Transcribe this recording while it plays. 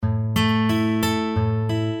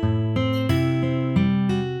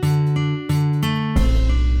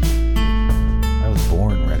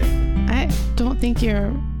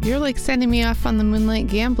think you're like sending me off on the Moonlight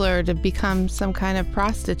Gambler to become some kind of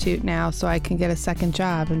prostitute now so I can get a second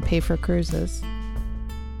job and pay for cruises.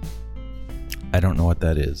 I don't know what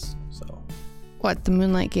that is. So What, the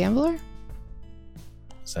Moonlight Gambler?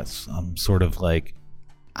 is that some sort of like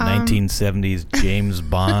 1970s James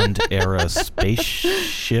Bond era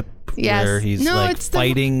spaceship Yes. where he's No, like it's the-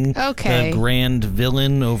 fighting Okay. the grand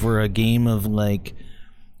villain over a game of like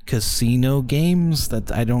casino games that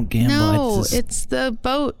I don't gamble. No, it's the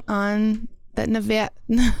boat on that Nevada.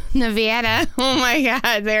 Nevada. Oh my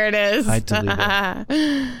God, there it is. Hi, Toledo.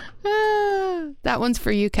 That one's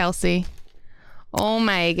for you, Kelsey. Oh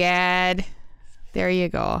my God. There you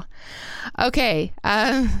go. Okay.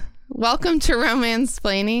 Welcome to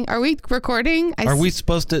Romansplaining. Are we recording?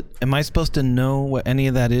 Am I supposed to know what any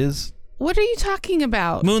of that is? What are you talking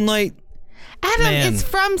about? Moonlight. Adam, Man. it's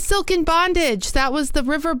from Silken Bondage. That was the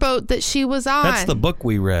riverboat that she was on. That's the book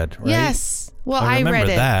we read, right? Yes. Well, I remember read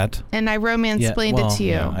it. that. And I romansplained it to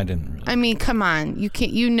you. Yeah, I didn't really. I mean, come on. You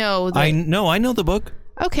can't, you know that. I know the book.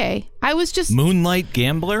 Okay. I was just, Moonlight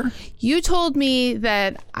Gambler? you told me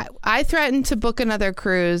that I threatened to book another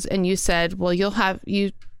cruise and you said, well,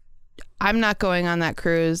 I'm not going on that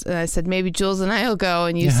cruise. And I said, maybe Jules and I will go.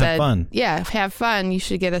 And you Yeah, have said, fun. yeah, have fun. You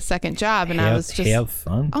should get a second job. And I was just, have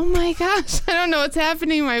fun. oh my gosh. I don't know what's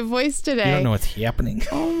happening in my voice today. You don't know what's happening.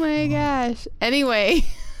 Oh my gosh. Anyway.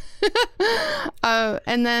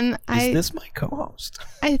 And then Is this my co-host?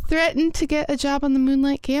 I threatened to get a job on the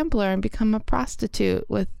Moonlight Gambler and become a prostitute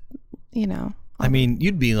with, I mean,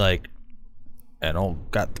 you'd be like an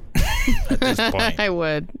old gut at this point.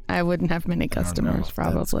 I wouldn't have many customers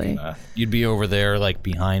probably. You'd be over there like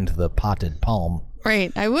behind the potted palm.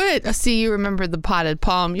 Right. I would. See, you remember the potted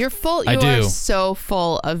palm. You're full. I You are do. so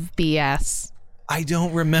full of BS. I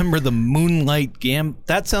don't remember the Moonlight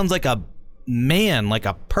That sounds like a man, like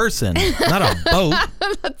a person, not a boat.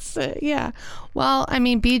 That's it. Yeah. Well, I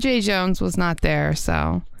mean, BJ Jones was not there,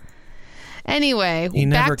 so. Anyway, He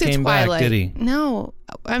never back to came back, Twilight. did he? No,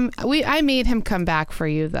 I made him come back for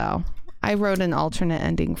you, though. I wrote an alternate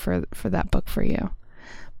ending for that book for you.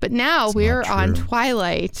 But now we're on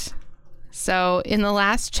Twilight. So in the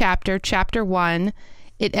last chapter, chapter 1,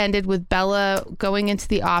 it ended with Bella going into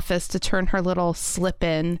the office to turn her little slip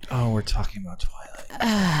in. Oh, we're talking about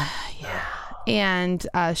Twilight. And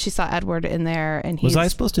she saw Edward in there, and Was I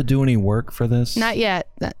supposed to do any work for this? not yet.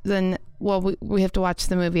 Then, well, we have to watch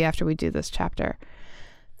the movie after we do this chapter.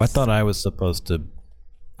 I thought I was supposed to.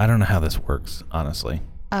 I don't know how this works, honestly.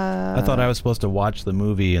 I thought I was supposed to watch the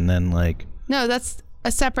movie and then like. No, that's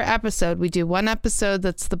a separate episode. We do one episode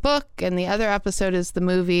that's the book, and the other episode is the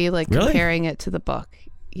movie, like Really? comparing it to the book.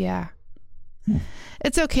 Yeah.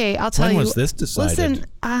 It's okay. I'll tell When you. was this decided?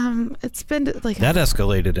 Listen, it's been like That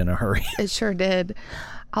escalated in a hurry. it sure did.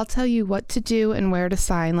 I'll tell you what to do and where to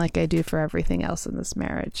sign, like I do for everything else in this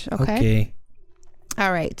marriage. Okay.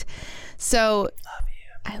 All right. So.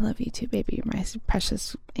 I love you too, baby. You're my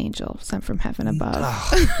precious angel sent from heaven above.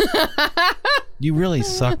 You really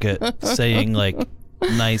suck at saying like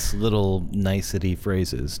nice little nicety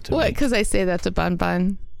phrases to What? me. Because I say that to Bun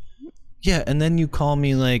Bun. Yeah, and then you call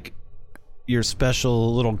me like your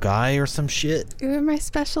special little guy or some shit. You're my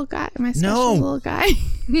special guy. My special No. little guy.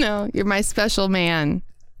 No, you're my special man.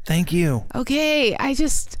 Thank you. Okay.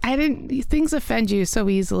 Things offend you so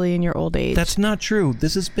easily in your old age. That's not true.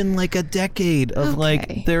 This has been like a decade of Okay.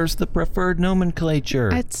 like, there's the preferred nomenclature.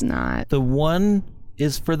 It's not. The one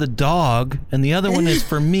is for the dog and the other one is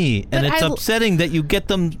for me. And But it's upsetting that you get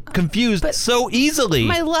them confused so easily.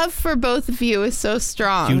 My love for both of you is so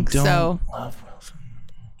strong. You don't so love Wilson.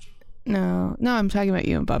 no, I'm talking about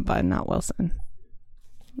you and Bun Bun, not Wilson.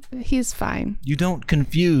 He's fine. You don't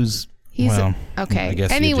confuse. He's well, okay. I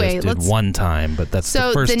guess Anyway, you just did let's. one time, but that's So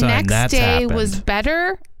the first time next that's day happened. was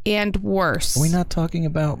better and worse. Are we not talking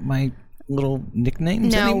about my little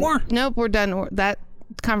nicknames anymore? Nope, we're done. That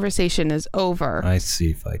conversation is over. I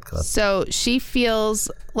see, Fight Club. So she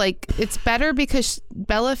feels like it's better because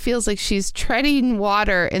Bella feels like she's treading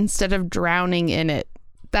water instead of drowning in it.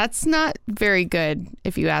 That's not very good,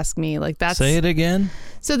 if you ask me. Like that's. Say it again.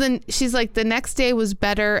 So then she's like, the next day was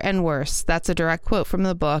better and worse. That's a direct quote from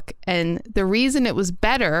the book. And the reason it was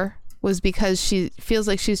better was because she feels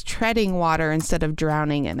like she's treading water instead of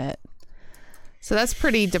drowning in it. So that's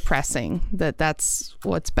pretty depressing that's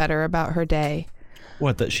what's better about her day.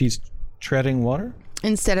 What, that she's treading water?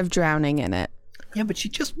 Instead of drowning in it. Yeah, but she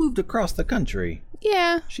just moved across the country.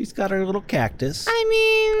 Yeah. She's got her little cactus.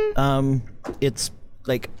 I mean. It's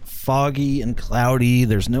like foggy and cloudy.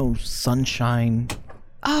 There's no sunshine.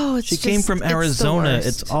 Oh, it's She came from Arizona.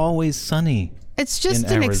 It's It's always sunny. It's just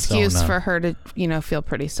an excuse for her to, feel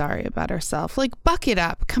pretty sorry about herself. Like, buck it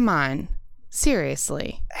up. Come on.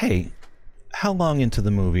 Seriously. Hey, how long into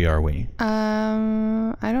the movie are we?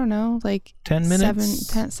 I don't know, like 10 minutes?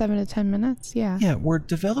 7 to 10 minutes, yeah. Yeah, we're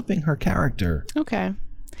developing her character. Okay.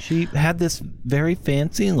 She had this very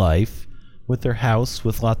fancy life with her house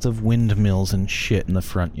with lots of windmills and shit in the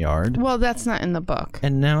front yard. Well, that's not in the book.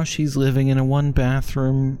 And now she's living in a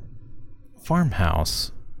 1-bathroom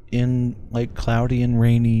farmhouse in like cloudy and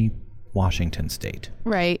rainy Washington state.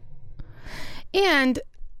 Right. And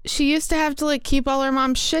she used to have to like keep all her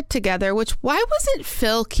mom's shit together, which why wasn't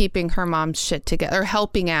Phil keeping her mom's shit together or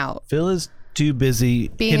helping out? Phil is too busy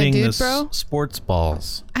being hitting a dude, the bro? Sports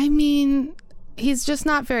balls. I mean, he's just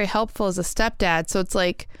not very helpful as a stepdad. So it's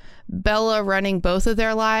like Bella running both of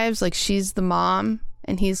their lives. Like she's the mom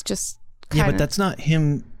and he's just Yeah, but that's not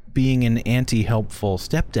him being an anti-helpful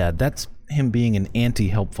stepdad. That's him being an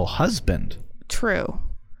anti-helpful husband. True.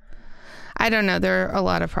 I don't know. There are a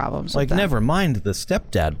lot of problems like with that. Never mind the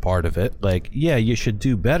stepdad part of it. Like, yeah, you should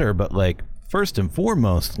do better, but like first and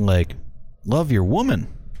foremost, like love your woman.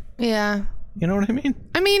 Yeah. You know what I mean?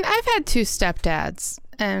 I mean, I've had 2 stepdads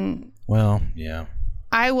and well, yeah.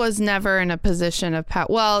 I was never in a position of power.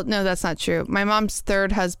 Well, no, that's not true. My mom's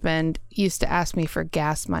 3rd husband used to ask me for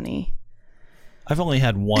gas money. I've only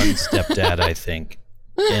had one stepdad, I think,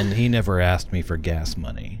 and he never asked me for gas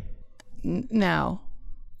money. No.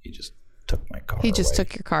 He just took my car He just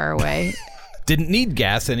took your car away. Didn't need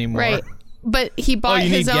gas anymore. Right. But he bought his own.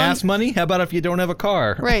 Oh, you need gas money? How about if you don't have a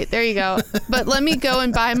car? Right. There you go. But let me go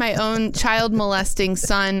and buy my own child molesting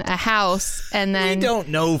son a house and then. We don't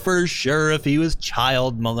know for sure if he was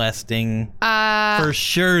child molesting. For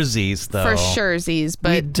surezies, though. For surezies, but.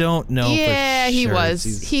 We don't know yeah, for he sure.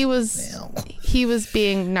 was. He was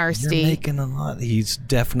being nasty. You're making a lot. He's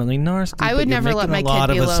definitely nasty. I would never let my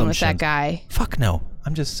kid be alone with that guy. Fuck no.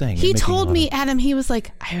 I'm just saying. He told me, Adam, he was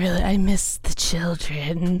like, I miss the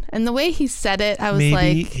children. And the way he said it, I was like.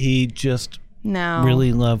 Maybe he just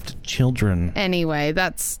really loved children. Anyway,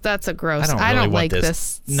 that's a gross. I don't like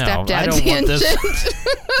this stepdad I don't tangent. want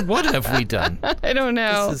this. What have we done? I don't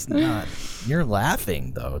know. This is not. You're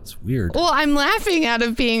laughing, though. It's weird. Well, I'm laughing out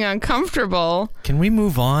of being uncomfortable. Can we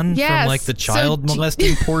move on yes. from like the child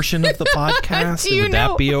molesting portion of the podcast? Would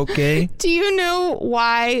that be okay? Do you know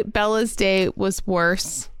why Bella's day was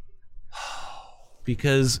worse?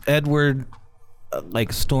 Because Edward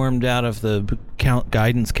stormed out of the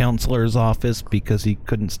guidance counselor's office because he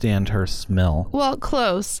couldn't stand her smell. Well,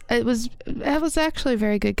 close. It was actually a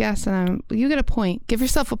very good guess, and you get a point. Give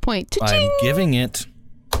yourself a point. Cha-ching! I'm giving it.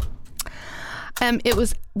 It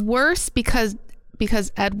was worse because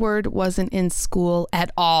Edward wasn't in school at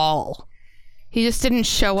all. He just didn't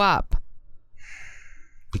show up.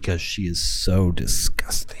 Because she is so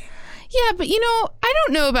disgusting. Yeah, but I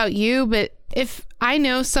don't know about you, but if I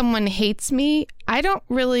know someone hates me, I don't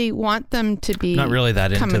really want them to be not really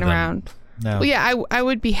that coming into them. around. No. Well, yeah, I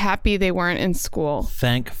would be happy they weren't in school.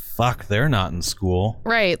 Thank fuck they're not in school.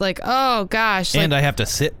 Right, like, oh gosh. And I have to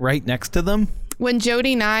sit right next to them? When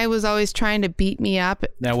Jody Nye was always trying to beat me up.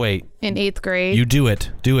 Now wait. In 8th grade. You do it.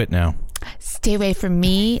 Do it now. Stay away from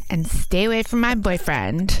me and stay away from my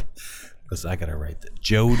boyfriend. Because I gotta write that.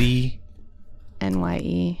 Jody.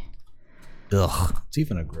 NYE. Ugh. It's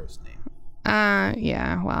even a gross name.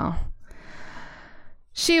 Yeah, well.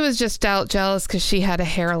 She was just jealous because she had a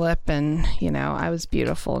hair lip and, I was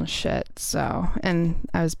beautiful and shit. So, and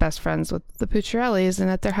I was best friends with the Pucciarellis and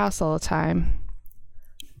at their house all the time.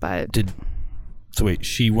 But. So wait,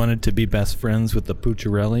 she wanted to be best friends with the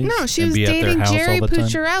Pucciarellis? No, she was dating Jerry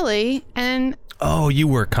Pucciarelli and... Oh, you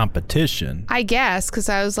were competition. I guess, because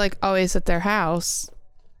I was like always at their house.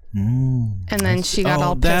 And then she got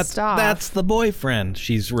all pissed off. That's the boyfriend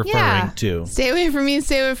she's referring to. Stay away from me and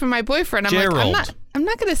stay away from my boyfriend. I'm Gerald. like, I'm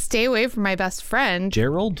not going to stay away from my best friend.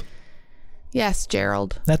 Gerald? Yes,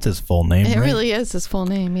 Gerald. That's his full name, It right? really is his full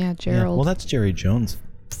name, yeah, Gerald. Yeah, well, that's Jerry Jones'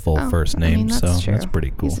 full first name, that's true. That's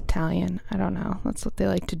pretty cool. He's Italian. I don't know. That's what they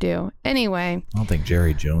like to do. Anyway. I don't think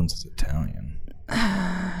Jerry Jones is Italian.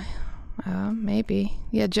 Maybe.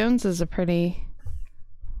 Yeah, Jones is a pretty,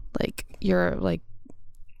 you're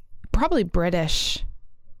probably British.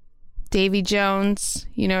 Davy Jones,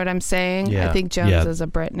 you know what I'm saying? Yeah. I think Jones is a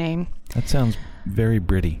Brit name. That sounds very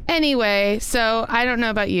Britty. Anyway, so I don't know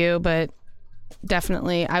about you, but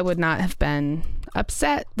definitely I would not have been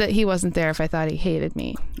upset that he wasn't there if I thought he hated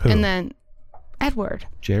me. Who? And then Edward.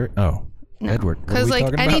 Jerry? Oh. No. Edward. Because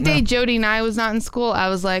any day Jody and I was not in school, I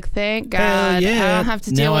was like, thank God. Yeah. I don't have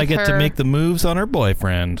to deal now with I get her. to make the moves on her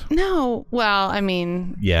boyfriend. No. Well, I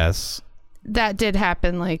mean. Yes. That did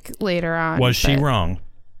happen later on. Was she wrong?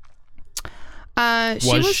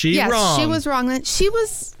 Was she yes, wrong? She was wrong then. She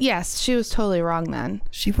was totally wrong then.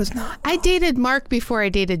 She was not. I dated Mark before I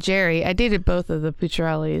dated Jerry. I dated both of the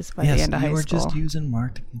Pucciarellis by the end of high school. Yes, you were just using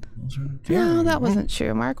Mark to get closer to Jerry. No, that wasn't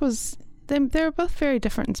true. Mark was... They were both very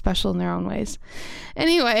different and special in their own ways.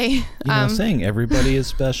 Anyway... saying everybody is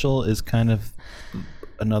special is kind of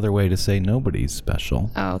another way to say nobody's special.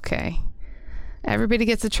 Okay. Everybody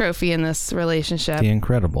gets a trophy in this relationship. The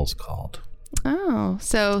Incredibles called. Oh,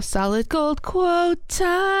 so solid gold quote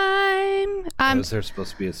time. Is there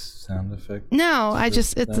supposed to be a sound effect? No,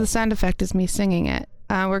 the sound effect is me singing it.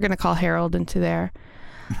 We're going to call Harold into there.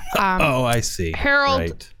 Oh, I see.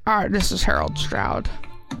 Harold. Right. This is Harold Stroud.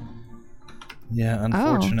 Yeah,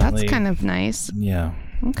 unfortunately. Oh, that's kind of nice. Yeah.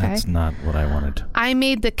 Okay. That's not what I wanted. I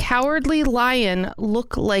made the Cowardly Lion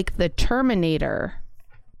look like the Terminator.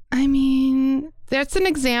 I mean, that's an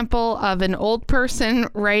example of an old person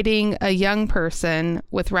writing a young person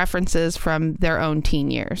with references from their own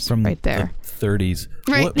teen years. From right there. The 30s.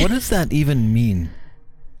 Right. What does that even mean?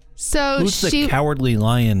 So who's the Cowardly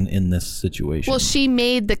Lion in this situation? Well, she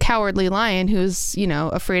made the Cowardly Lion, who's,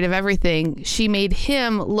 afraid of everything. She made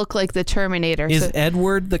him look like the Terminator. Is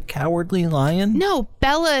Edward the Cowardly Lion? No,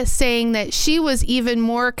 Bella saying that she was even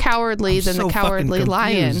more cowardly than the Cowardly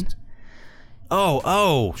Lion.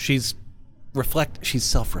 Oh, she's self-reflecting.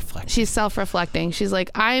 She's self-reflecting. She's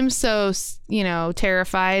like, I'm so,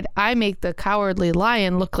 terrified. I make the Cowardly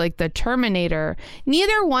Lion look like the Terminator.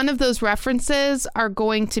 Neither one of those references are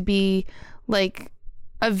going to be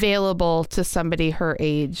available to somebody her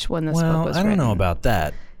age when this book was written. I don't know about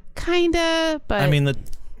that. Kinda, but... I mean, the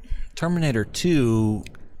Terminator 2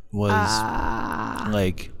 was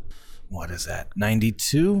what is that?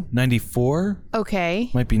 92? 94?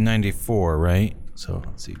 Okay. Might be 94, right? So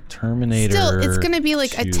let's see. Terminator. Still, it's going to be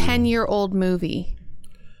like 2. a 10-year-old movie.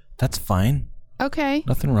 That's fine. Okay.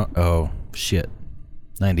 Nothing wrong. Oh, shit.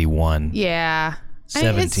 91. Yeah.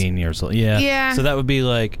 17 years old. Yeah. Yeah. So that would be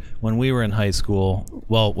like when we were in high school.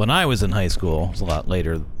 Well, when I was in high school, it was a lot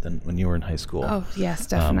later than when you were in high school. Oh, yes,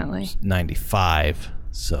 definitely. 95.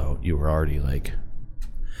 So you were already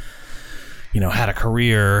had a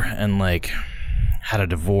career and had a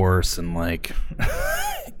divorce and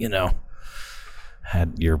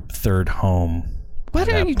had your third home. What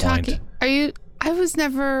are you talking? I was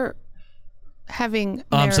never having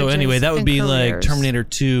so anyway, that would be careers. like Terminator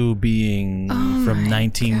 2 being from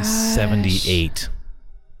 1978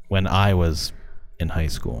 when I was in high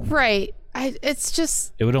school. Right. It's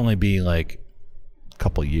just... It would only be a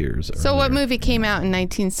couple years. So what movie came out in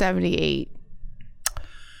 1978?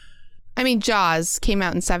 I mean, Jaws came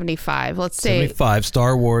out in 75. Let's say 75.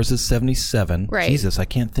 Star Wars is 77. Right. Jesus, I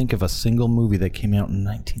can't think of a single movie that came out in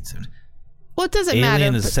 1970. Well, it doesn't matter.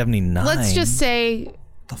 Alien is 79. Let's just say... What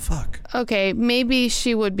the fuck? Okay, maybe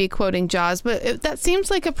she would be quoting Jaws, but that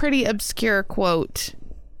seems like a pretty obscure quote.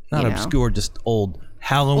 Not obscure, just old.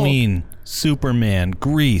 Halloween, Superman,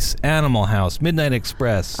 Grease, Animal House, Midnight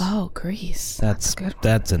Express. Oh, Grease. That's a good one.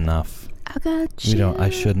 That's enough. I got you. I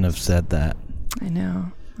shouldn't have said that. I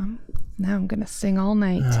know. Now I'm going to sing all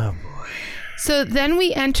night. Oh, boy. So then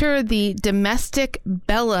we enter the domestic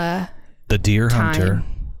Bella The Deer time. Hunter.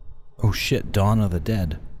 Oh, shit. Dawn of the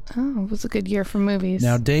Dead. Oh, it was a good year for movies.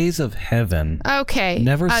 Now, Days of Heaven. Okay.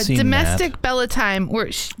 Never seen domestic that. Bella time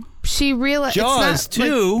where she realized... Jaws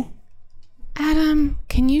 2? Adam,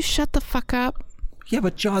 can you shut the fuck up? Yeah,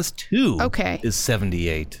 but Jaws 2 is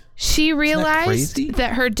 78. She realized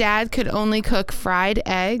that her dad could only cook fried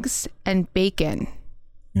eggs and bacon.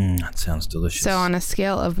 That sounds delicious. So on a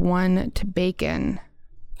scale of 1 to bacon,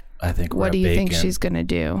 I think what do you think she's going to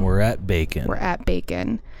do? We're at bacon. We're at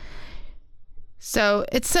bacon. So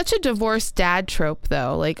it's such a divorced dad trope,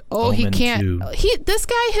 though. He can't. This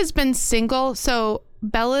guy has been single. So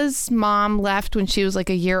Bella's mom left when she was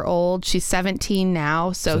a year old. She's 17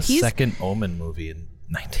 now. So it's the second Omen movie in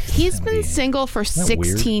 1978. He's been single for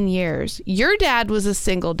 16 years. Your dad was a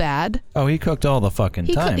single dad. Oh, he cooked all the fucking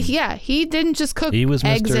time. He didn't just cook eggs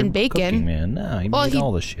Mr. and bacon. Cooking man. No, he made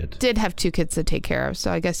all the shit. Did have 2 kids to take care of,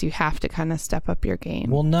 so I guess you have to kind of step up your game.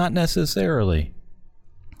 Well, not necessarily.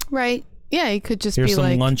 Right. Yeah, he could just Here's be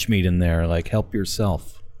some lunch meat in there, help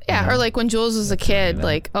yourself. Yeah, or when Jules was a kid,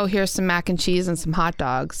 here's some mac and cheese and some hot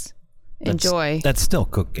dogs. Enjoy. That's still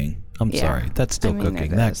cooking. I'm sorry. That's still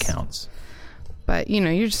cooking. That counts. But,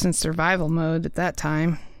 you're just in survival mode at that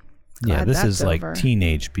time. Yeah, this is over.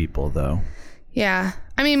 Teenage people, though. Yeah.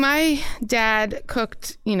 I mean, my dad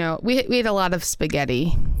cooked, we had a lot of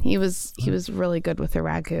spaghetti. He was really good with the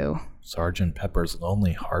ragu. Sgt. Pepper's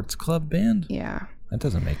Lonely Hearts Club Band? Yeah. That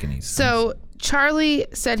doesn't make any sense. So Charlie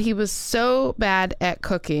said he was so bad at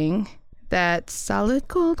cooking that solid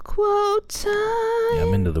gold quote time. Yeah,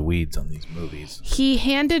 I'm into the weeds on these movies. He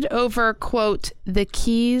handed over, quote, the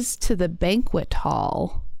keys to the banquet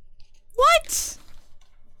hall. What?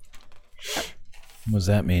 What does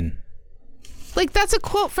that mean? Like, that's a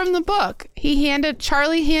quote from the book.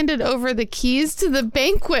 Charlie handed over the keys to the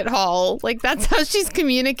banquet hall. Like, that's how she's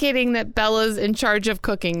communicating that Bella's in charge of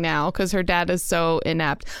cooking now because her dad is so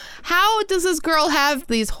inept. How does this girl have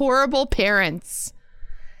these horrible parents?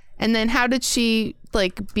 And then how did she,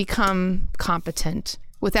 like, become competent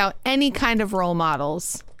without any kind of role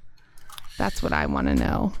models? That's what I want to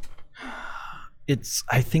know.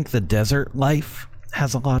 I think the desert life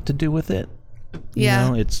has a lot to do with it. Yeah.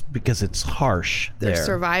 You know, it's because it's harsh there. They're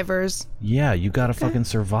survivors. Yeah, you gotta fucking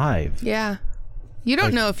survive. Yeah. You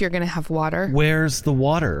don't know if you're going to have water. Where's the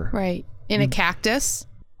water? Right. In a cactus?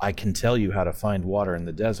 I can tell you how to find water in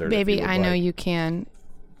the desert. Baby, I know you can.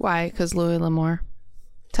 Why? Because Louis L'Amour.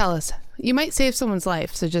 Tell us. You might save someone's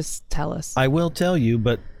life, so just tell us. I will tell you,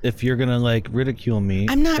 but if you're gonna like ridicule me,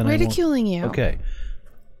 I'm not ridiculing you. Okay.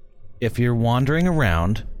 If you're wandering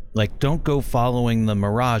around, like, don't go following the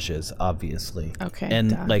mirages, obviously. Okay.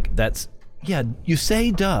 And like that's you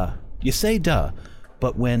say duh.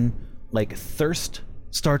 But when like thirst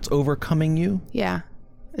starts overcoming you. Yeah.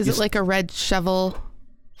 Is it like a red shovel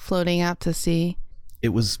floating out to sea? It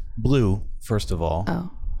was blue, first of all.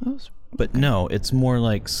 Oh. But no, it's more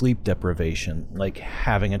like sleep deprivation, like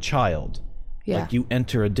having a child. Yeah. Like you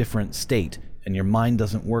enter a different state and your mind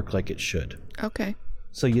doesn't work like it should. Okay.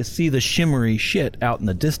 So you see the shimmery shit out in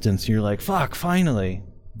the distance and you're like, fuck, finally,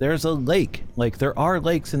 there's a lake. Like there are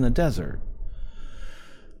lakes in the desert.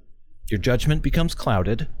 Your judgment becomes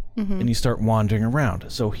clouded and you start wandering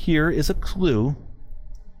around. So here is a clue.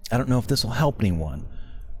 I don't know if this will help anyone,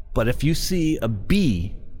 but if you see a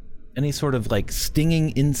bee, any sort of like stinging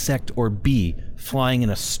insect or bee flying in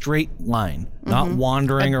a straight line, not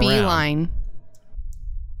wandering around. A beeline.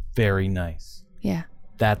 Very nice. Yeah.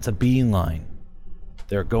 That's a beeline.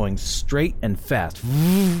 They're going straight and fast.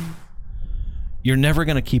 You're never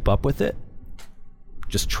going to keep up with it.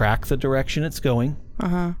 Just track the direction it's going.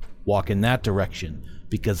 Walk in that direction.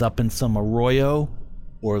 Because up in some arroyo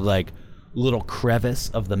or like little crevice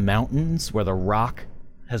of the mountains where the rock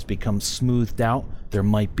has become smoothed out, there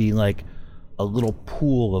might be like a little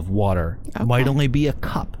pool of water. It might only be a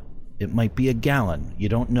cup. It might be a gallon. You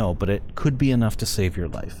don't know, but it could be enough to save your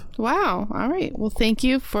life. Wow. All right. Well, thank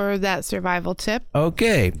you for that survival tip.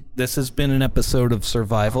 Okay. This has been an episode of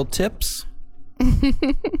Survival Tips. All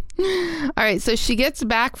right. So she gets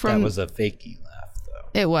back from... That was a fakey laugh,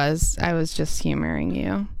 though. It was. I was just humoring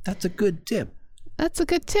you. That's a good tip. That's a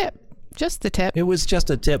good tip. Just the tip. It was just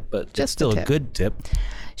a tip, but just still a good tip.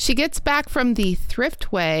 She gets back from the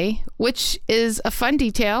Thriftway, which is a fun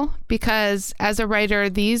detail because as a writer,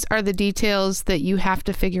 these are the details that you have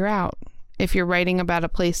to figure out if you're writing about a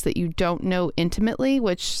place that you don't know intimately,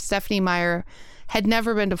 which Stephenie Meyer had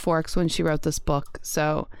never been to Forks when she wrote this book.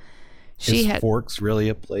 So Is Forks really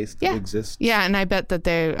a place that exists? Yeah, and I bet that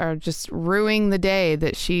they are just ruining the day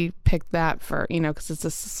that she picked that for, because it's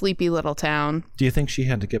a sleepy little town. Do you think she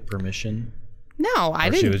had to get permission? No, I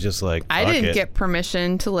didn't. She was just like, I didn't get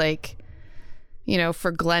permission to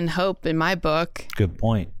for Glen Hope in my book. Good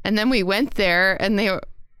point. And then we went there and we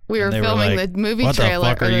were filming the movie trailer.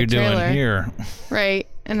 What the fuck are you doing here? Right.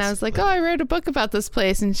 And I was like, I wrote a book about this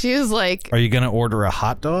place. And she was like, are you going to order a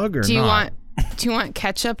hot dog or not? Do you want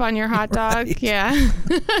ketchup on your hot dog? Right. Yeah.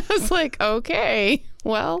 I was like, okay,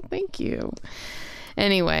 well, thank you.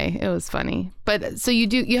 Anyway, it was funny. But so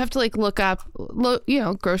you have to look up,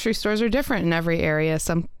 grocery stores are different in every area.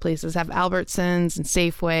 Some places have Albertsons and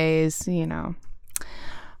Safeways,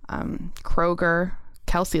 Kroger.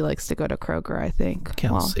 Kelsey likes to go to Kroger, I think.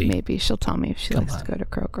 Kelsey. Well, maybe she'll tell me if she likes to go to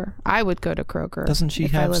Kroger. I would go to Kroger. Doesn't she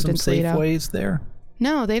have some Safeways there?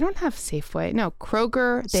 No, they don't have Safeway. No,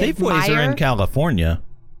 Kroger. Safeways are in California.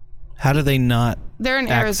 How do they not? They're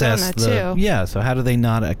in Arizona too. Yeah, so how do they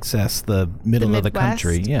not access the middle of the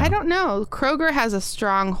country? Yeah, I don't know. Kroger has a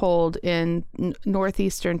stronghold in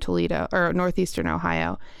northeastern Toledo or northeastern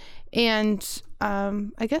Ohio, and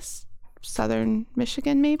I guess southern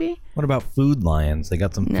Michigan, maybe. What about Food Lions? They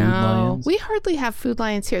got some Food Lions? We hardly have Food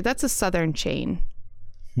Lions here. That's a southern chain.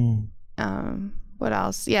 What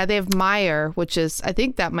else? Yeah, they have Meijer, which is, I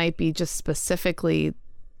think that might be just specifically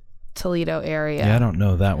Toledo area. Yeah, I don't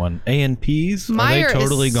know that one. A&P's? Meijer are they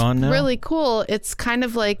totally gone now? Really cool. It's kind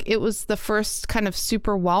of like, it was the first kind of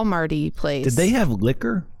super Walmart-y place. Did they have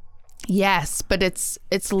liquor? Yes, but it's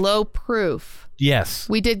low proof. Yes.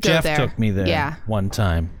 We did go Jeff there. Jeff took me there one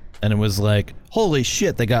time. And it was like, holy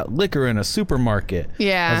shit, they got liquor in a supermarket.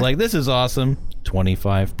 Yeah. I was like, this is awesome.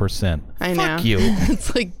 25%. I know. Fuck you.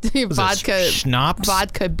 It's like vodka, schnapps?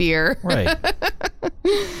 vodka beer. Right.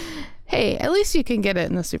 Hey, at least you can get it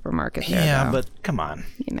in the supermarket there, Yeah, though. but come on.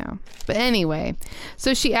 You know. But anyway,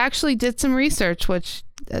 so she actually did some research, which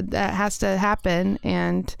that has to happen,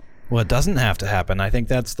 and Well, it doesn't have to happen. I think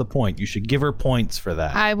that's the point. You should give her points for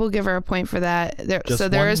that. I will give her a point for that. Just so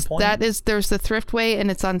one point? there's the Thriftway, and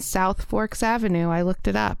it's on South Forks Avenue. I looked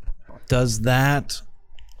it up. Does that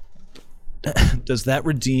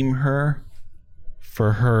redeem her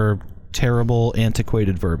for her terrible,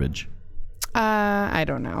 antiquated verbiage? I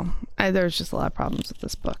don't know. There's just a lot of problems with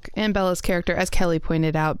this book. And Bella's character, as Kelly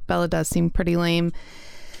pointed out, Bella does seem pretty lame.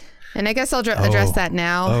 And I guess I'll address that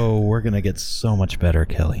now. Oh, we're going to get so much better,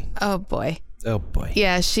 Kelly. Oh, boy. Oh, boy.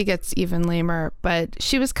 Yeah, she gets even lamer. But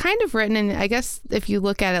she was kind of written, and I guess if you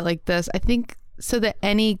look at it like this, I think so that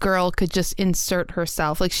any girl could just insert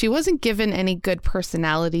herself. Like, she wasn't given any good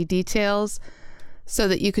personality details so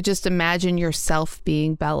that you could just imagine yourself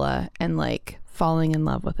being Bella and, like, falling in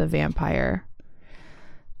love with a vampire.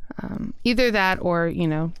 Either that or, you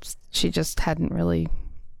know, she just hadn't really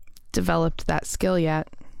developed that skill yet.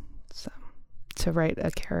 So to write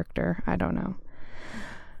a character, I don't know.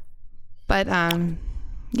 But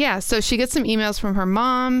yeah, so she gets some emails from her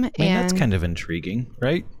mom. I mean, that's kind of intriguing,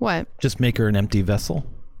 right? What? Just make her an empty vessel?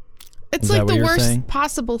 It's like the worst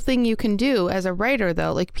possible thing you can do as a writer,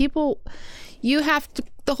 though. Like, people, you have to,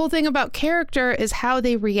 the whole thing about character is how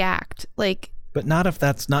they react. Like, but not if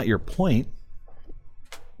that's not your point.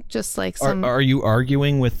 Just like some... Are you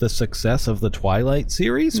arguing with the success of the Twilight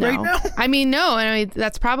series right now? I mean, no. I mean,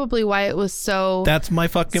 that's probably why it was so... That's my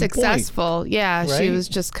fucking successful. point. Yeah, right? She was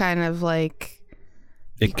just kind of like...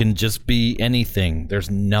 It can just be anything. There's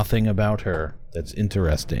nothing about her that's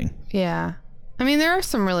interesting. Yeah. I mean, there are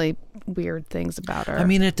some really weird things about her. I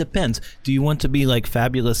mean, it depends. Do you want to be like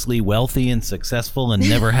fabulously wealthy and successful and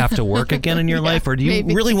never have to work again in your life, or do you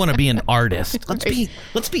really want to be an artist?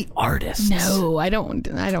 Let's be artists. No, I don't.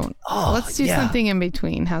 Oh, let's do something in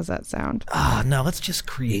between. How's that sound? No, let's just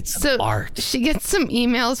create some art. She gets some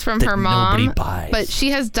emails from her mom, nobody buys. But she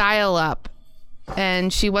has dial-up,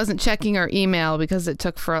 and she wasn't checking her email because it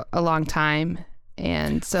took for a long time.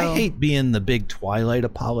 And so I hate being the big Twilight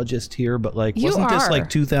apologist here, but like, wasn't this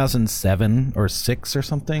like 2007 or 6 or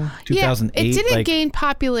something? 2008. Yeah, it didn't gain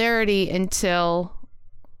popularity until...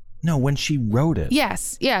 No, when she wrote it.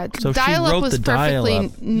 Yes, yeah. So dial-up was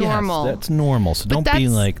perfectly normal. Yes, that's normal. So don't be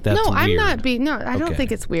like, that's weird. I'm not being... No, I don't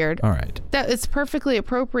think it's weird. All right. That it's perfectly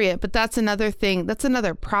appropriate, but that's another thing. That's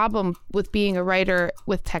another problem with being a writer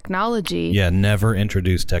with technology. Yeah, never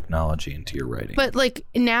introduce technology into your writing. But like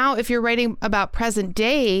now, if you're writing about present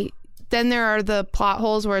day, then there are the plot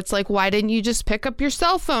holes where it's like, why didn't you just pick up your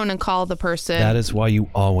cell phone and call the person? That is why you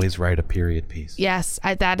always write a period piece. Yes,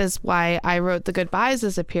 that is why I wrote The Goodbyes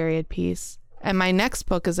as a period piece. And my next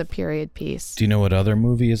book is a period piece. Do you know what other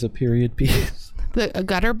movie is a period piece? The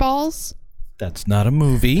Gutterballs. That's not a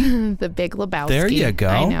movie. The Big Lebowski. There you go.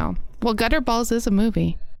 I know. Well, Gutterballs is a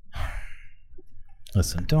movie.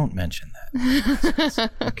 Listen, don't mention that.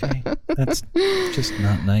 Okay? That's just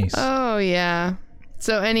not nice. Oh, yeah.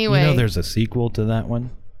 So anyway, you know, there's a sequel to that one.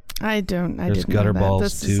 I didn't know that. There's Gutterballs 2,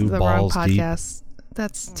 This is the Balls wrong Deep. podcast.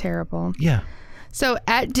 That's terrible. Yeah. So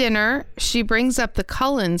at dinner, she brings up the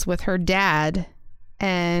Cullens with her dad,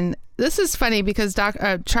 and this is funny because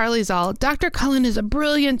Charlie's all, Dr. Cullen is a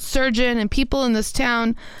brilliant surgeon, and people in this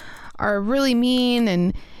town are really mean,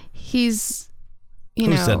 and he's,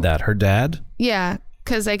 Who said that? Her dad? Yeah.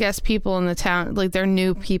 Because I guess people in the town, like, they're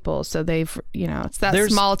new people, so they've, it's that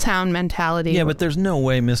small town mentality. Yeah, but there's no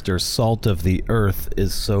way Mr. Salt of the Earth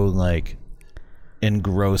is so, like,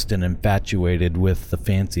 engrossed and infatuated with the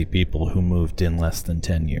fancy people who moved in less than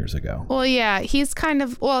 10 years ago. Well, yeah, he's kind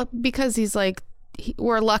of, because he's like,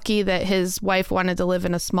 we're lucky that his wife wanted to live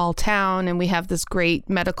in a small town and we have this great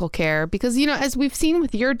medical care. Because, as we've seen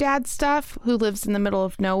with your dad's stuff, who lives in the middle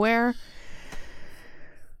of nowhere,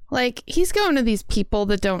 like, he's going to these people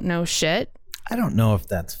that don't know shit. I don't know if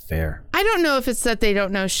that's fair. I don't know if it's that they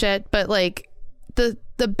don't know shit, but like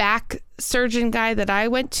the back surgeon guy that I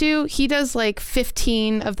went to, he does like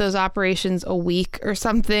 15 of those operations a week or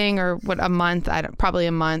something, or a month. Probably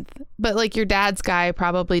a month. But like your dad's guy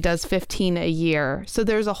probably does 15 a year. So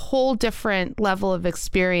there's a whole different level of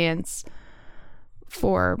experience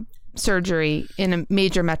for surgery in a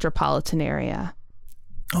major metropolitan area.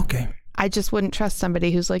 Okay. I just wouldn't trust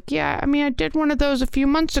somebody who's like, yeah, I mean, I did one of those a few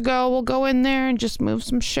months ago. We'll go in there and just move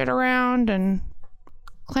some shit around and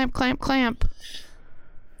clamp, clamp, clamp.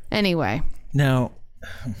 Anyway. Now,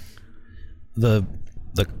 the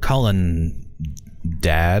Cullen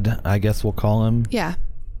dad, I guess we'll call him. Yeah.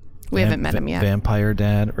 We haven't met him yet. Vampire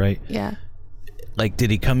dad, right? Yeah. Like, did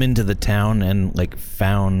he come into the town and like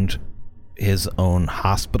found his own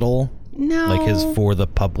hospital? No. Like his for the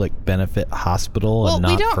public benefit hospital? Well, and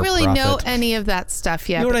not we don't for really profit? know any of that stuff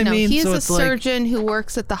yet. You know what but I no, mean? he's So a it's like surgeon who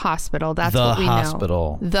works at the hospital. That's the what we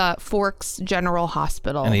hospital. know. The Forks General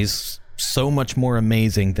Hospital. And he's so much more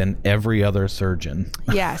amazing than every other surgeon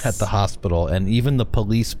Yes. at the hospital. And even the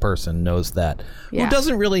police person knows that. Yeah. Who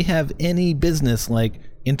doesn't really have any business like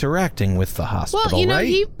interacting with the hospital, well, you know, right?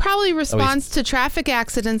 he probably responds to traffic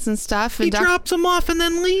accidents and stuff. He And drops them off and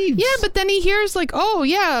then leaves. Yeah, but then he hears like, oh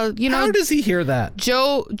yeah, you know, How does he hear that?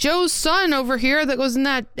 Joe's son over here that was in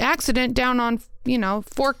that accident down on, you know,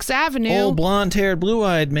 Forks Avenue. Old blonde-haired,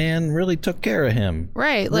 blue-eyed man really took care of him.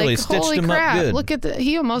 Right, Really like stitched holy him up crap! good. Look at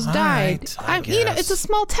he almost All died. right, I you know, guess. it's a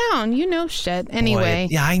small town. You know, shit. Anyway,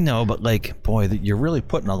 Boy, yeah, I know, but like, boy, you're really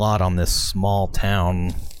putting a lot on this small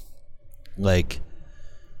town. Like,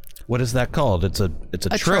 what is that called? It's a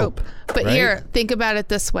trope. But right? here, think about it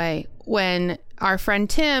this way: when our friend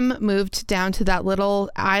Tim moved down to that little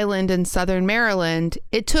island in southern Maryland,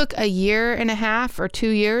 it took 1.5 years or 2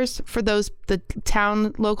 years for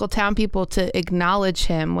the local town people to acknowledge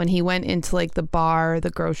him when he went into like the bar, or the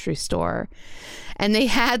grocery store, and they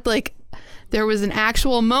had like, there was an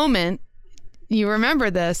actual moment. You remember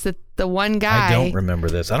this, that the one guy... I don't remember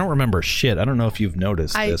this. I don't remember shit. I don't know if you've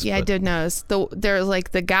noticed this. Yeah, I did notice. There's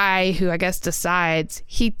like the guy who I guess decides,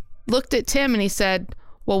 he looked at Tim and he said,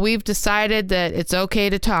 well, we've decided that it's okay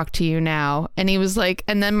to talk to you now. And he was like,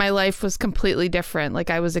 and then my life was completely different. Like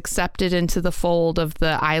I was accepted into the fold of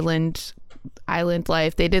the island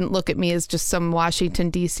life. They didn't look at me as just some Washington,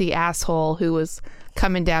 D.C. asshole who was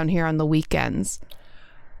coming down here on the weekends.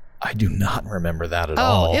 I do not remember that at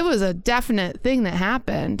all. Oh, it was a definite thing that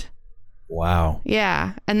happened. Wow.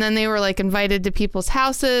 Yeah. And then they were like invited to people's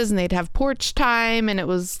houses and they'd have porch time and it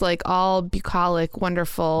was like all bucolic,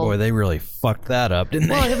 wonderful. Boy, they really fucked that up, didn't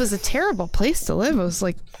they? Well, it was a terrible place to live. It was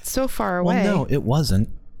like so far away. Well, no, it wasn't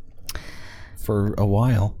for a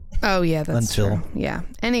while. Oh, yeah, that's Until- true. Yeah.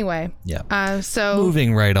 Anyway. Yeah. So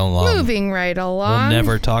Moving right along. We'll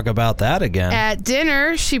never talk about that again. At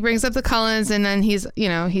dinner, she brings up the Cullens and then he's, you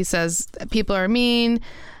know, he says people are mean.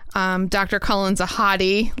 Dr. Cullen's a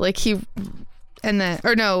hottie. Like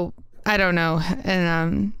I don't know.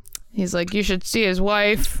 And he's like, you should see his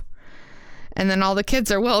wife. And then all the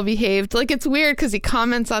kids are well behaved. Like it's weird because he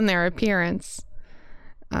comments on their appearance.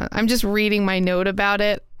 I'm just reading my note about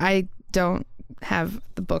it. I don't have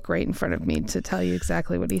the book right in front of me to tell you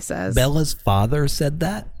exactly what he says. Bella's father said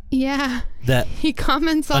that? Yeah. That he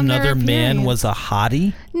comments on another their man appearance. was a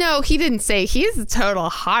hottie? No, he didn't say he's a total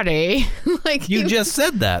hottie. Like You just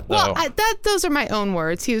said that, though. Well, those are my own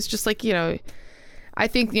words. He was just like, you know, I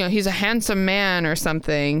think, you know, he's a handsome man or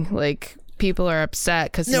something. Like people are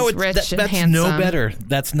upset because he's rich and that's handsome. no better.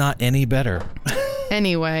 That's not any better.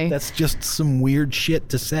 Anyway. That's just some weird shit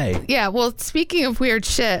to say. Yeah, well, speaking of weird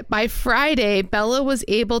shit, by Friday, Bella was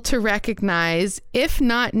able to recognize, if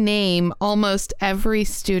not name, almost every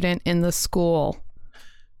student in the school.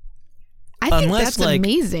 I think that's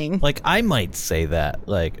amazing. Like I might say that,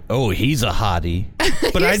 like, oh, he's a hottie,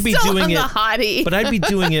 but You're I'd be still doing on it. the hottie. But I'd be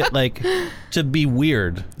doing it like to be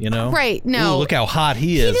weird, you know? Right? No. Ooh, look how hot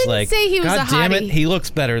he is. didn't Like, say he was God a damn it, hottie. he looks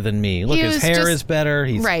better than me. Look, He his was hair just- is better.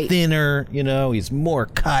 He's Right. thinner. You know, he's more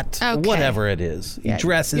cut. Okay. Whatever it is, Yeah, he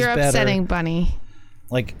dresses you're better. upsetting Bunny.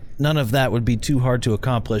 Like none of that would be too hard to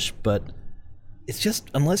accomplish, but it's just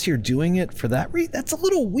unless you're doing it for that reason, that's a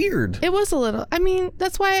little weird. It was a little. I mean,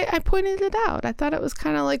 that's why I pointed it out. I thought it was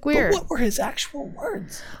kind of like weird. But what were his actual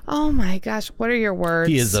words? Oh my gosh, what are your words?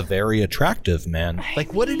 He is a very attractive man.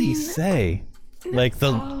 Like, what did he say? Like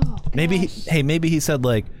maybe he said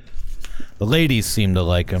like the ladies seem to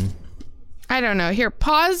like him. I don't know. Here,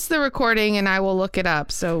 pause the recording and I will look it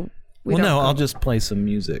up. So I'll just play some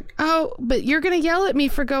music. Oh, but you're gonna yell at me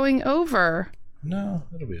for going over. No,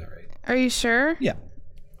 it'll be all right. Are you sure? Yeah.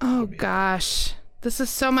 Oh gosh, this is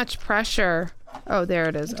so much pressure. Oh, there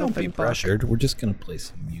it is. Don't be pressured. We're just gonna play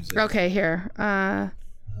some music. Okay, here. Let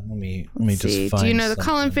me Let's see. just find. Do you know the something.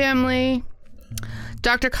 Cullen family?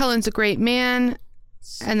 Dr. Cullen's a great man.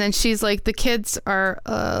 And then she's like, the kids are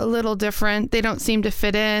a little different. They don't seem to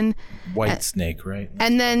fit in. White Snake, right?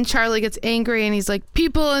 And then Charlie gets angry and he's like,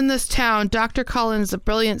 people in this town, Dr. Cullen is a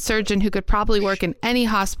brilliant surgeon who could probably work in any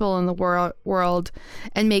hospital in the world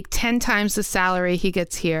and make 10 times the salary he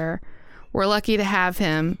gets here. We're lucky to have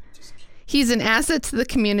him. He's an asset to the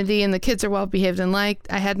community and the kids are well behaved and liked.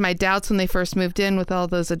 I had my doubts when they first moved in with all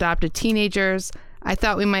those adopted teenagers. I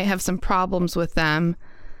thought we might have some problems with them.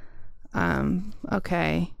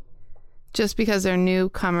 Okay. Just because they're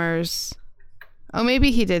newcomers. Oh,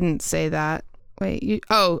 maybe he didn't say that. Wait,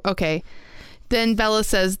 okay. Then Bella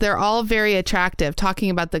says they're all very attractive, talking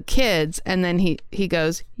about the kids. And then he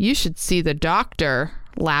goes, you should see the doctor,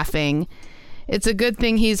 laughing. It's a good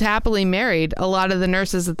thing he's happily married. A lot of the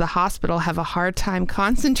nurses at the hospital have a hard time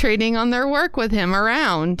concentrating on their work with him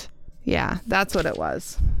around. Yeah, that's what it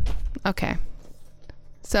was. Okay.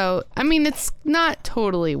 So, I mean, it's not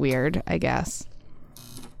totally weird, I guess.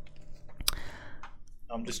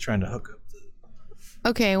 I'm just trying to hook up.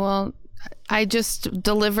 Okay, well, I just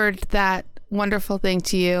delivered that wonderful thing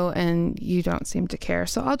to you, and you don't seem to care.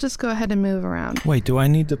 So I'll just go ahead and move around. Wait, do I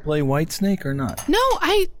need to play Whitesnake or not? No,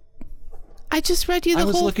 I just read you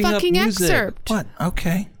the whole fucking excerpt. What?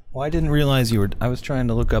 Okay. Well, I didn't realize I was trying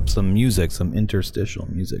to look up some music, some interstitial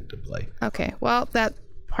music to play. Okay, well, that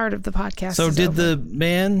part of the podcast So is did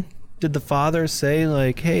over. Did the father say,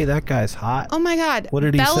 like, hey, that guy's hot? Oh my God. What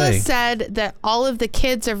did he say? Bella said that all of the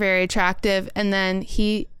kids are very attractive, and then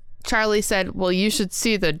Charlie said, well, you should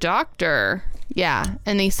see the doctor. Yeah.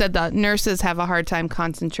 And he said that nurses have a hard time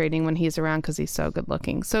concentrating when he's around because he's so good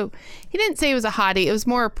looking. So he didn't say he was a hottie. It was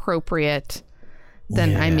more appropriate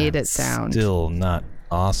than I made it sound. Still not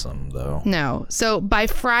awesome, though. No. So by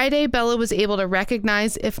Friday, Bella was able to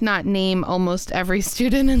recognize, if not name, almost every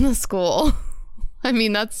student in the school. I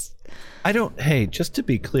mean, hey, just to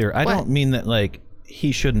be clear, I don't mean that, like,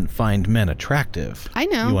 he shouldn't find men attractive. I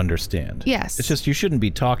know. You understand. Yes. It's just you shouldn't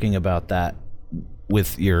be talking about that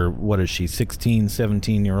with your, 16,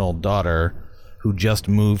 17-year-old daughter who just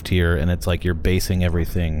moved here, and it's like you're basing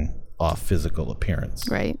everything off physical appearance.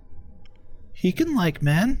 Right. He can like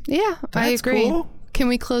men. Yeah, I agree. Cool. Can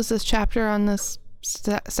we close this chapter on this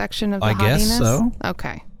section of the I guess so.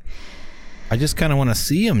 Okay. I just kind of want to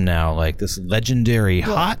see him now, like this legendary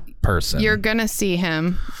hot person. You're going to see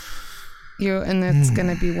him. And it's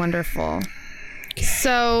going to be wonderful. Okay.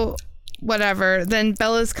 So, whatever. Then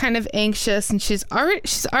Bella's kind of anxious, and she's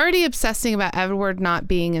already obsessing about Edward not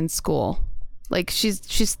being in school. Like, she's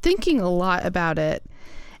thinking a lot about it.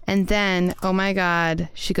 And then, oh my God,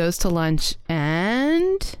 she goes to lunch,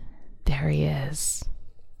 and there he is.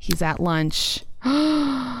 He's at lunch.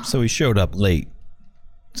 So he showed up late.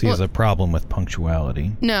 So he has a problem with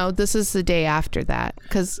punctuality. No, this is the day after that.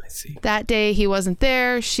 Because that day he wasn't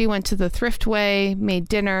there. She went to the Thriftway, made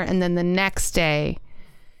dinner, and then the next day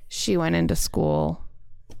she went into school,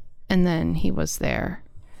 and then he was there.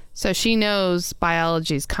 So she knows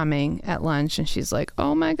biology's coming at lunch, and she's like,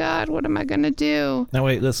 oh my God, what am I going to do? Now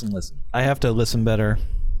wait, listen. I have to listen better.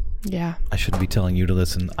 Yeah. I shouldn't be telling you to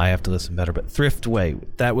listen. I have to listen better. But Thriftway,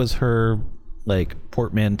 that was her, like,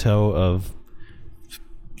 portmanteau of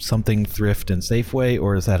something thrift and Safeway,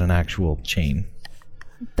 or is that an actual chain?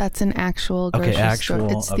 That's an actual grocery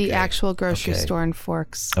store. It's the actual grocery store in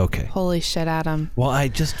Forks. Okay. Holy shit, Adam. Well,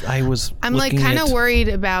 I'm like kind of worried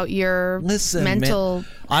about your mental man,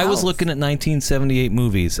 I was looking at 1978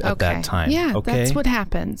 movies at that time. Yeah, okay? That's what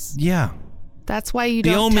happens. Yeah. That's why you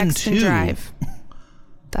don't text and drive.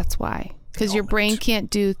 That's why. Because your brain can't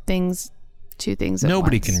do two things at once.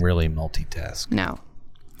 Nobody can really multitask. No.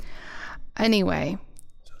 Anyway.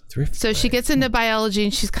 So she gets into biology,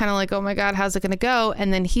 and she's kind of like, oh my God, how's it going to go?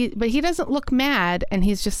 And then he doesn't look mad, and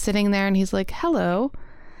he's just sitting there, and he's like, hello.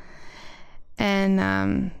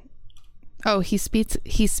 And, he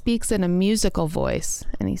speaks in a musical voice,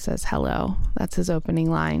 and he says, hello. That's his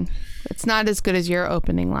opening line. It's not as good as your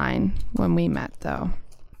opening line when we met, though.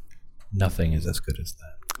 Nothing is as good as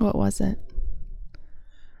that. What was it?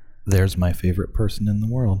 There's my favorite person in the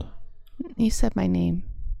world. You said my name.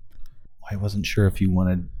 I wasn't sure if you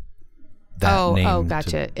wanted that name. Oh,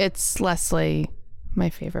 gotcha. It's Leslie, my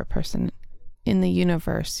favorite person in the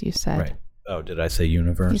universe, you said. Right. Oh, did I say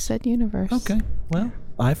universe? You said universe. Okay. Well,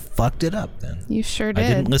 I fucked it up then. You sure did. I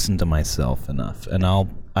didn't listen to myself enough, and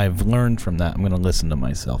I've learned from that. I'm going to listen to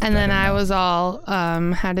myself. And then I was all,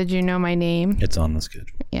 how did you know my name? It's on the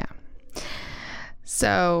schedule. Yeah.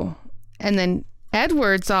 So, and then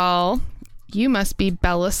Edward's all, you must be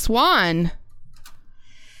Bella Swan.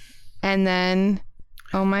 And then,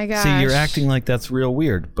 oh my gosh. See, you're acting like that's real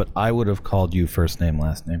weird, but I would have called you first name,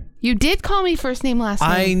 last name. You did call me first name, last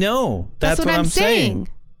name. I know. That's what I'm saying.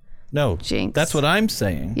 No, Jinx. That's what I'm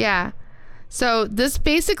saying. Yeah. So this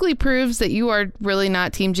basically proves that you are really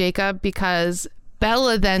not Team Jacob, because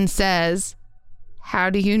Bella then says, how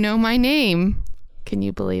do you know my name? Can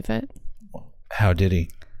you believe it? How did he?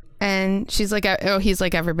 And she's like, oh, he's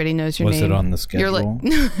like, everybody knows your name. Was it on the schedule? You're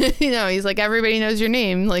like, no, he's like, everybody knows your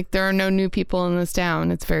name. Like, there are no new people in this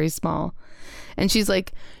town. It's very small. And she's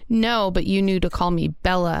like, no, but you knew to call me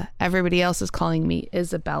Bella. Everybody else is calling me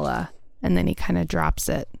Isabella. And then he kind of drops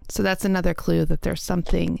it. So that's another clue that there's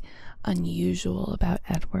something unusual about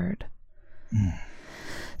Edward.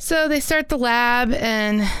 So they start the lab,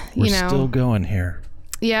 and we're still going here.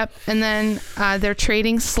 Yep. And then they're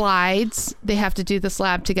trading slides. They have to do this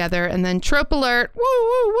lab together. And then trope alert. Woo,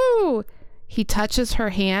 woo, woo. He touches her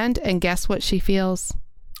hand, and guess what she feels?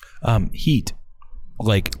 Heat.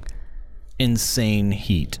 Like insane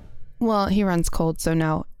heat. Well, he runs cold, so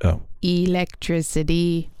no. Oh.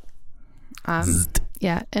 Electricity.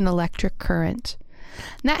 Yeah, an electric current.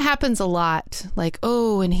 And that happens a lot. Like,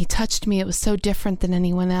 oh, and he touched me. It was so different than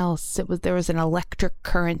anyone else. There was an electric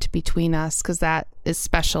current between us, because that is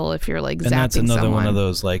special if you're like zapping someone. And that's another one of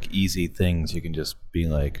those like easy things. You can just be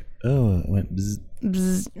like, oh, it went bzz.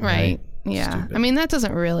 Bzz, right. Yeah. Stupid. I mean, that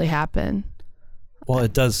doesn't really happen. Well,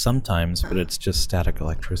 it does sometimes, but it's just static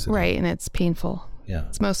electricity. Right, and it's painful. Yeah.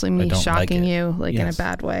 It's mostly me shocking you, like in a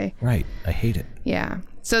bad way. Right. I hate it. Yeah.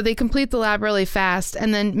 So they complete the lab really fast,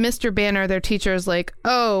 and then Mr. Banner, their teacher, is like,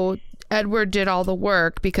 oh, Edward did all the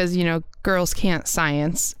work because, girls can't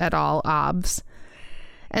science at all, obvs.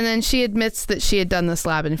 And then she admits that she had done this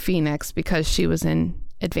lab in Phoenix because she was in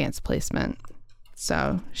advanced placement.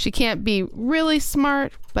 So she can't be really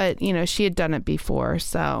smart, but, she had done it before,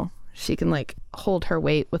 so she can, like, hold her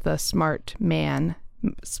weight with a smart sciencey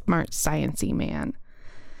man.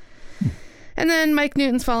 And then Mike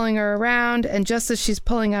Newton's following her around, and just as she's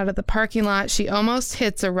pulling out of the parking lot, she almost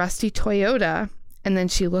hits a rusty Toyota, and then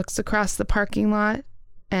she looks across the parking lot,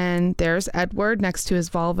 and there's Edward next to his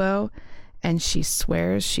Volvo, and she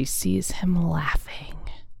swears she sees him laughing.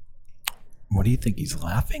 What do you think he's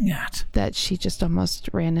laughing at? That she just almost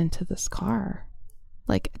ran into this car.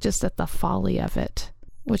 Like, just at the folly of it,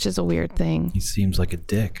 which is a weird thing. He seems like a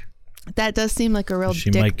dick. That does seem like a real dick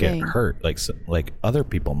thing. She might get hurt. Like other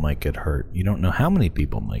people might get hurt. You don't know how many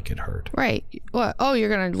people might get hurt. Right. What? Oh, you're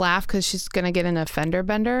going to laugh because she's going to get in a fender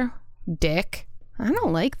bender? Dick. I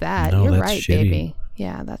don't like that. No, you're that's right, shitty. Baby.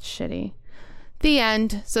 Yeah, that's shitty. The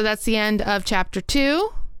end. So that's the end of chapter 2.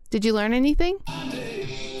 Did you learn anything?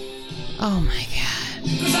 Oh my God.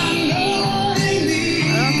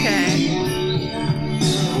 Okay.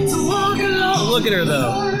 Look at her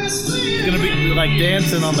though. She's gonna be like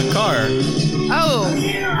dancing on the car. Oh.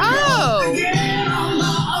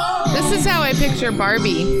 This is how I picture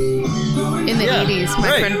Barbie in the 80s.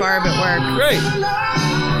 My friend Barb at work. Great.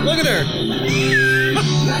 Look at her.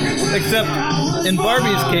 Except in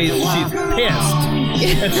Barbie's case, she's pissed.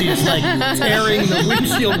 And she's like tearing the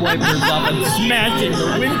windshield wipers off and smashing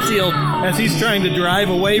the windshield as he's trying to drive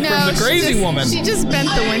away from the crazy woman. She just bent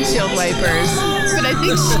the windshield wipers. But I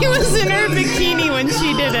think she was in her bikini when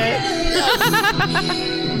she did it.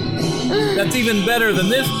 That's even better than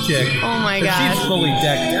this chick. Oh my God. She's fully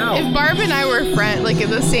decked out. If Barb and I were friends, like at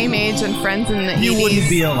the same age and friends in the 80s, you wouldn't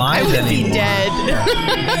be alive anymore. I would be dead. Yeah.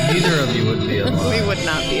 Neither of you would be alive. We would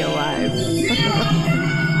not be alive.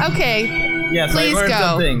 Okay. Yes, please I learned go.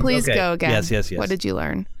 something. Please go again. Yes. What did you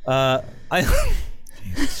learn? Oh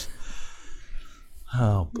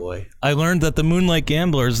boy. I learned that the Moonlight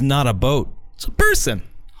Gambler is not a boat. It's a person.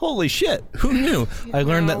 Holy shit. Who knew? I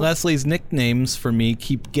learned that Leslie's nicknames for me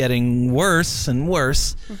keep getting worse and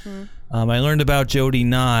worse. Mm-hmm. I learned about Jodie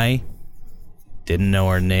Nye. Didn't know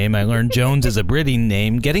her name. I learned Jones is a British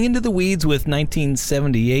name. Getting into the weeds with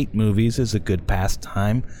 1978 movies is a good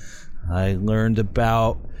pastime. I learned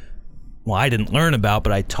about... Well, I didn't learn about,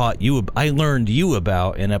 but I learned you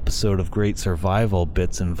about an episode of Great Survival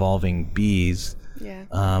bits involving bees. Yeah.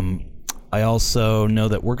 I also know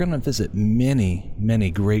that we're going to visit many,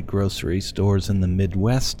 many great grocery stores in the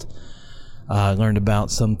Midwest. I learned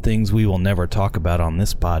about some things we will never talk about on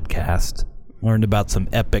this podcast. Learned about some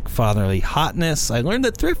epic fatherly hotness. I learned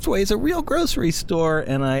that Thriftway is a real grocery store,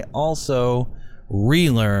 and I also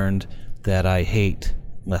relearned that I hate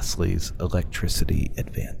Leslie's electricity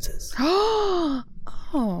advances. Oh.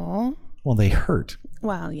 Well, they hurt.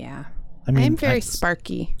 Well, yeah. I mean, I'm very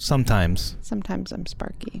sparky. Sometimes. Sometimes I'm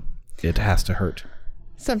sparky. It has to hurt.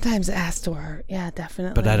 Sometimes it has to hurt. Yeah,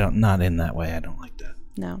 definitely. But not in that way. I don't like that.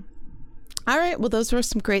 No. All right. Well, those were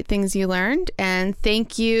some great things you learned. And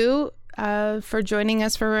thank you for joining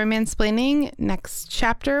us for Romansplaining. Next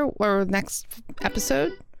chapter or next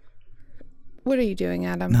episode. What are you doing,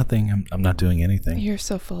 Adam? Nothing. I'm not doing anything. You're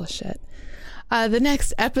so full of shit. The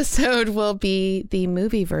next episode will be the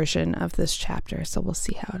movie version of this chapter, so we'll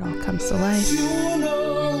see how it all comes to life.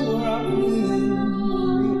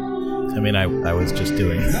 I mean, I was just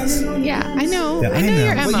doing this. Yeah, I know. I know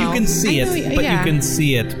your MO. But you can see it. You can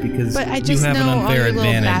see it because you have an unfair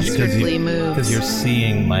advantage because you're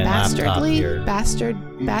seeing my laptop here. Bastard.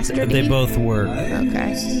 They both work.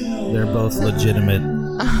 Okay. They're both legitimate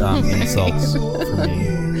insults for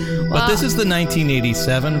me. But this is the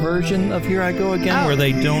 1987 version of Here I Go Again, where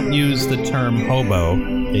they don't use the term hobo.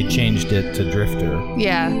 They changed it to drifter.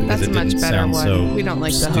 Yeah, that's a much better one. So we don't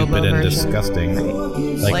like the stupid hobo and version. Disgusting.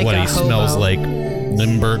 Like what he hobo. smells like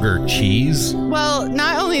Limburger cheese. Well,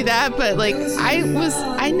 not only that, but like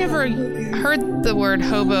I never heard the word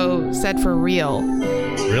hobo said for real.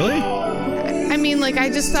 Really? I mean, like I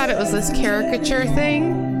just thought it was this caricature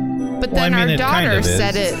thing. But then our daughter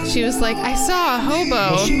said it. She was like, I saw a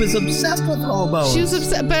hobo. Well, she was obsessed with hobos. She was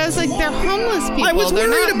upset, but I was like, they're homeless people. I was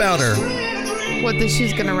worried about her. What, that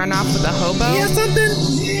she's going to run off with a hobo? Yeah,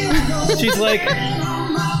 something. She's like,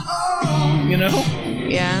 you know?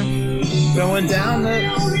 Yeah. Going down the...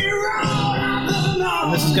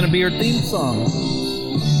 And this is going to be her theme song.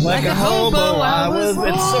 Like a hobo, I was...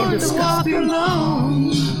 It's so disgusting.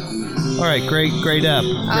 All right, great up.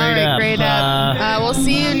 Great up. We'll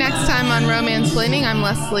see you next time on Romansplaining. I'm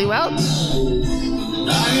Leslie Welch.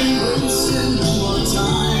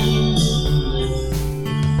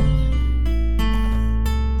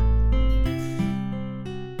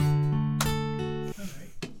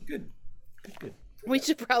 Good. We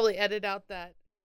should probably edit out that.